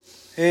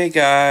Hey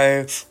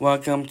guys,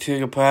 welcome to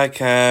the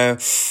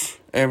podcast,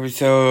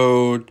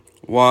 episode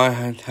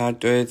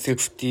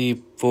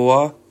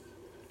 164.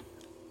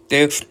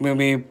 This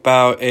movie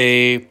about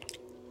a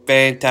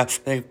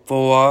Fantastic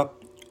Four,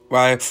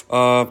 Rise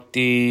of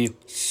the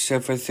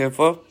Silver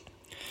Surfer.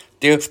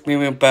 This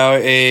movie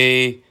about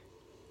a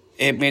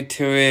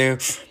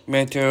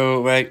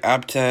mental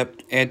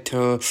upset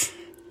into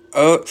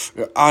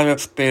other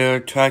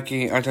spirit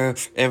tracking other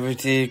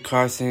everything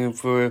crossing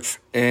through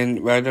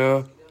in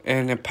weather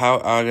and the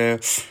power outer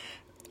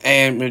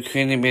and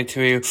recruiting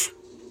military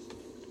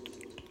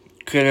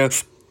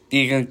critics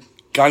the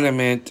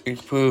government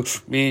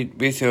improve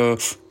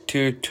research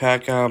to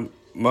track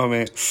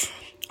moments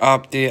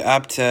of the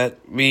upset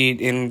read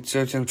in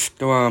certain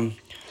storm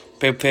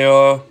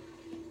prepare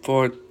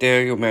for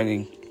their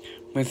wedding.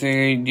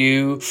 Missing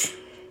you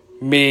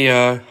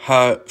Mia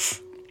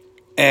Huts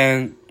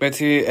and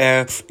basically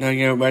as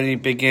the wedding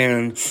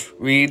begins,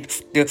 read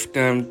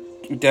system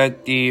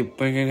that the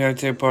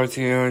Brigadier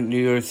Party in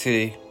New York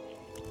City.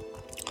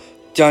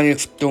 Johnny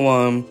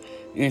Storm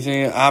is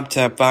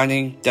after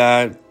finding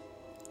that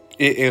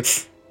it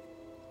is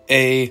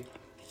a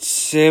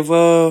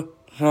silver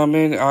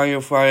humming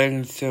iron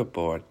flying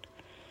surfboard.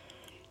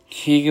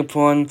 He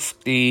confronts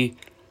the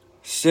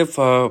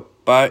silver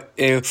but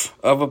is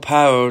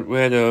overpowered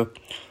later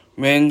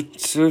when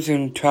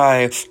Susan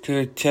tries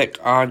to check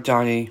on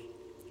Johnny.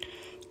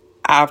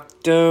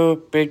 After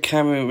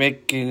becoming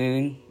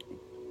weakening,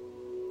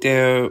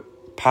 their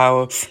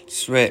power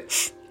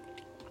switch.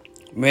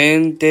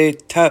 When they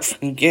touch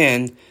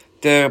again,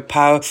 their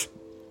power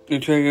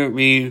trigger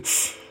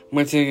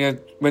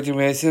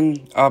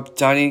motivation of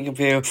Johnny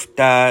feels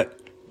that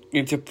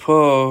it's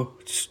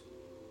approach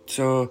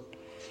to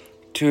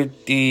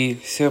the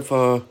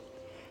silver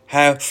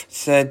have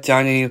said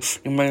Johnny on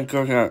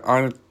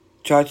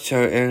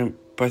structure and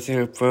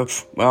pursuit for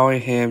allowing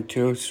him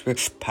to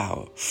switch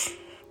power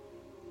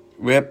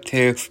with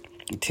his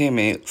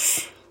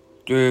teammates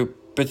through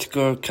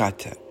physical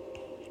contact.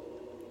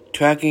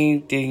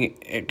 Tracking the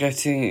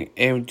existing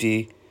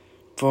energy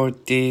for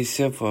the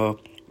silver,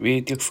 we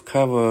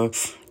discover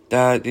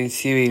that the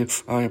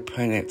series on the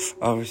planet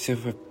of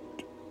silver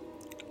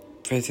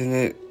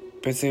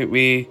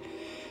we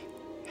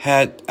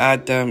had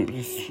Adam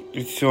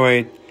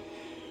destroyed.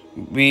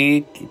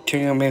 We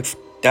determined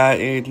that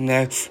it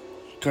next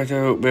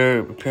quarter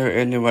will appear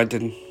in the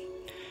wedding,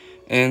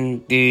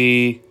 and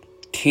the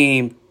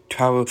team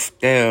travels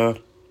there.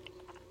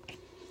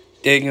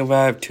 They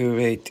arrive too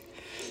late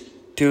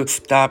to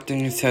stop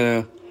the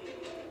center,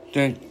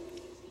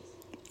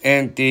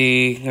 and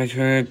the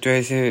natural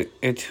dresses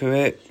into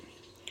it.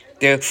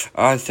 There's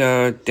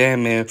also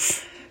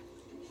damage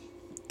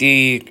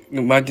the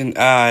wedding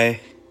eye,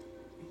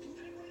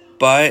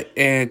 but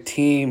a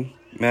team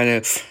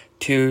managed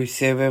to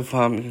save it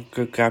from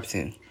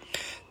corruption.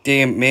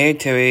 The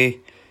military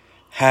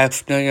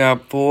has done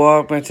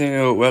 4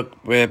 material work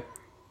with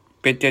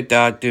Peter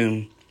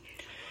Doom,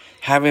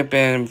 having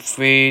been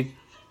freed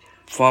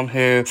from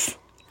his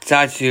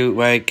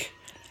statue-like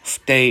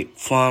state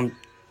from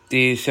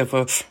the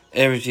silver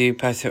energy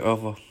passing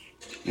over.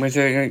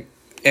 Missing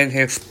in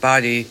his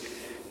body,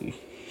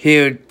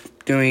 here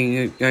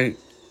doing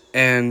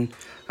and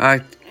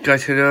I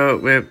consider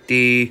with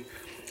the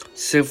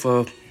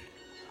silver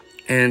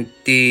and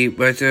the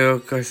weather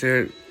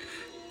considered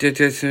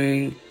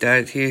determining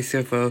that his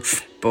silver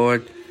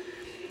board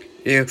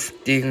is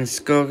the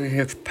scoring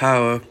his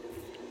power.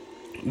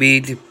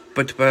 We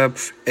develop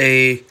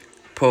a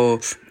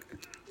pole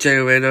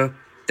generator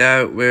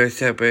that will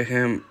separate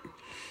him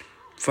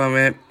from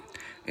it.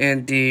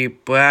 In the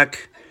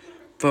black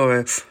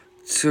forest,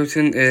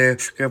 Susan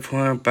is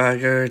confronted by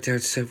the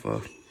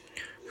silver,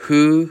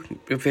 who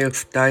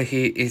reveals that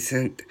he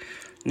isn't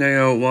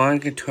no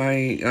one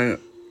trying to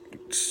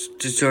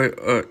destroy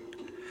Earth.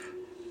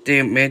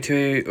 The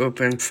military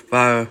opens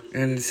fire,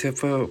 and the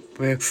silver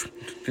will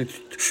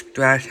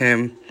distract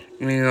him.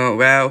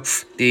 Meanwhile,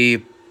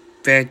 the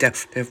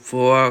Fantastic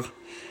Four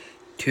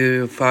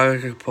to follow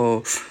the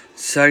pole,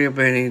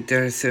 celebrating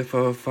the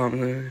silver from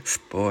the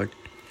board.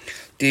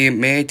 The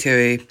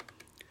military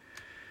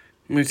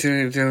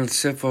missing the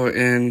silver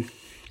in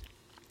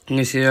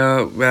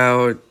Nigeria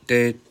while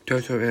they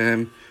torture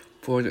him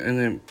for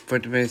the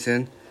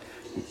mission.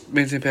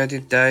 Municipality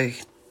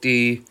that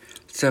the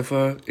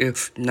silver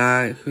is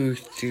not who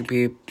to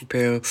be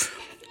prepared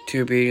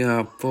to be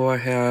for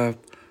have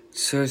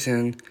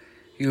certain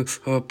use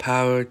her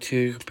power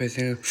to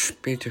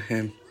speak to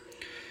him.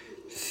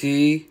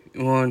 She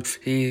wants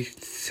he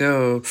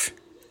serves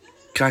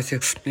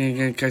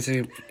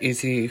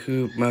easy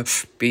who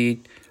must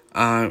be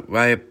on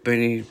right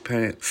burning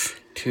planets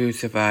to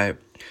survive.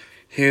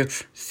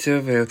 His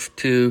service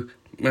to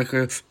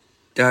records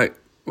that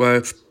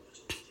was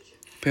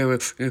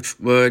period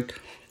word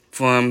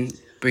from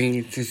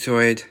being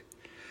destroyed,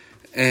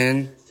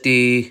 and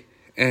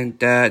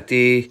that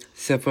the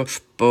silver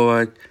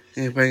board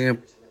is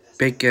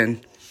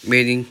begin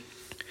meeting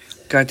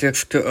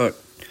context to Earth.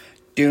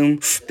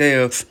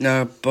 Doomsday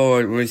now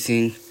board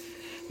racing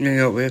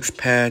with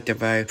pad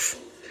device.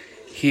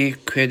 He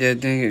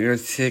created a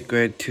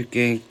secret to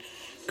gain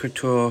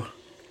control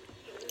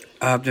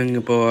of the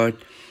board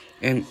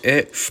and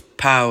its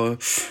power.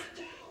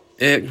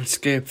 It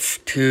skips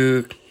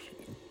to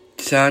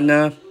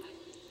Sana,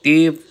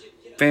 the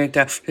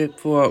Fantastic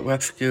Four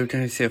rescue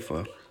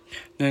Lucifer.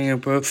 Knowing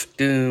both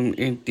Doom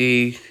and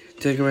the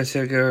Secret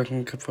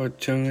Secret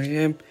confronting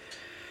him,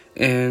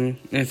 and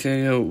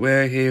instead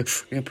where he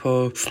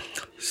impulse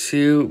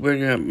Sue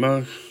with a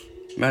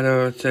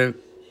metal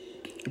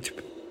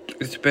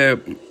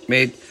spirit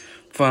made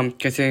from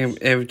considering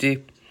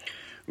everything.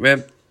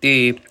 With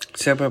the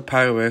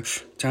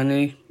superpowers,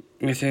 Johnny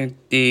missing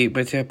the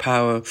missing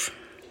power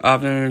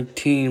of the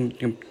team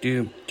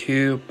Doom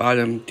to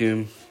bottom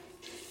Doom.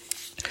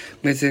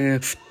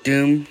 Missing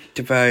Doom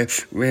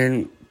device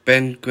when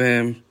Ben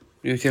Grimm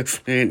uses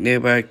a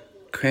nearby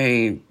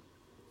crane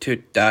to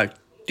dock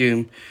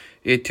Doom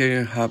into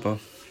the harbor.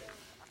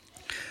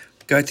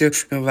 Got to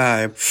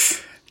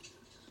survive.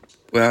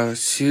 Well,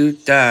 Sue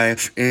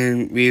dies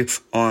in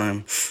Reeve's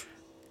arms.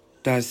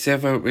 The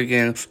Silver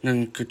begins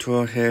to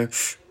control her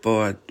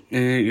board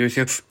and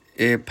uses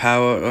a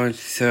power on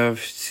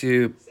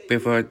Sue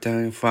before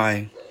done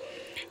flying.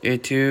 The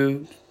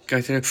two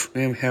got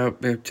to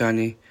help with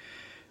Johnny.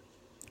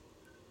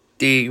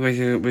 The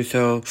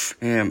results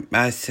in a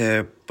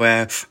massive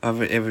blast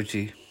of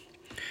energy.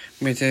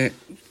 Mr.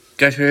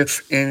 Gutter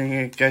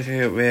and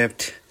Gutter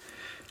ripped.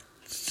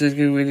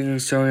 Second reading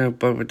showing a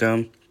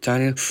bubblegum.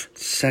 Johnny's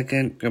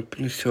second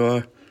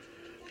store.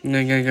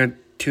 Got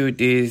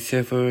 2D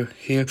Silver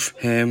heals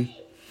him,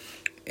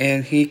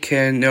 and he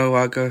can no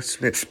longer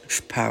switch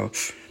power,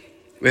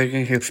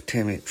 making his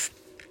teammates.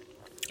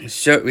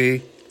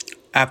 Shortly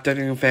after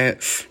the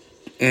event,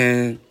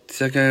 and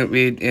second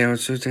read and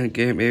Susan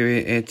game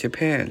area in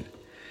Japan,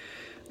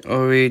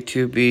 only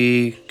to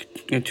be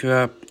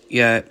interrupted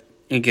yet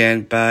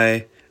again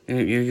by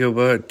the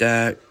word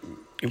that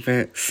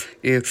event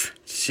is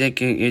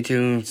sinking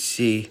into the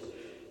sea.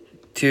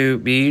 To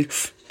be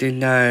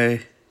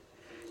denied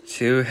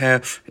to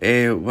have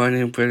a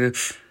running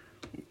British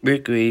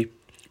weekly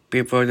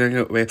before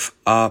the with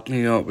off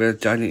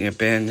with Johnny and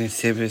Ben in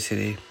Silver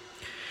City.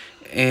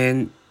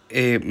 And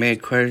it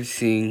made quite a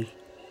scene.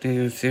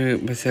 The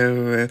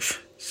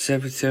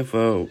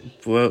several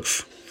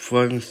works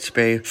from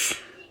space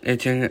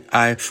until the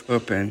eyes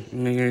open,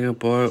 making the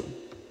board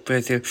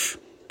visits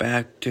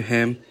back to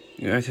him.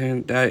 I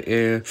think that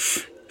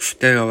is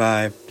still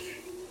alive.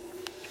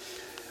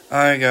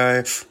 Alright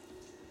guys,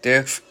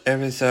 this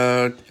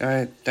episode,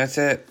 alright, that's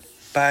it.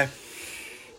 Bye.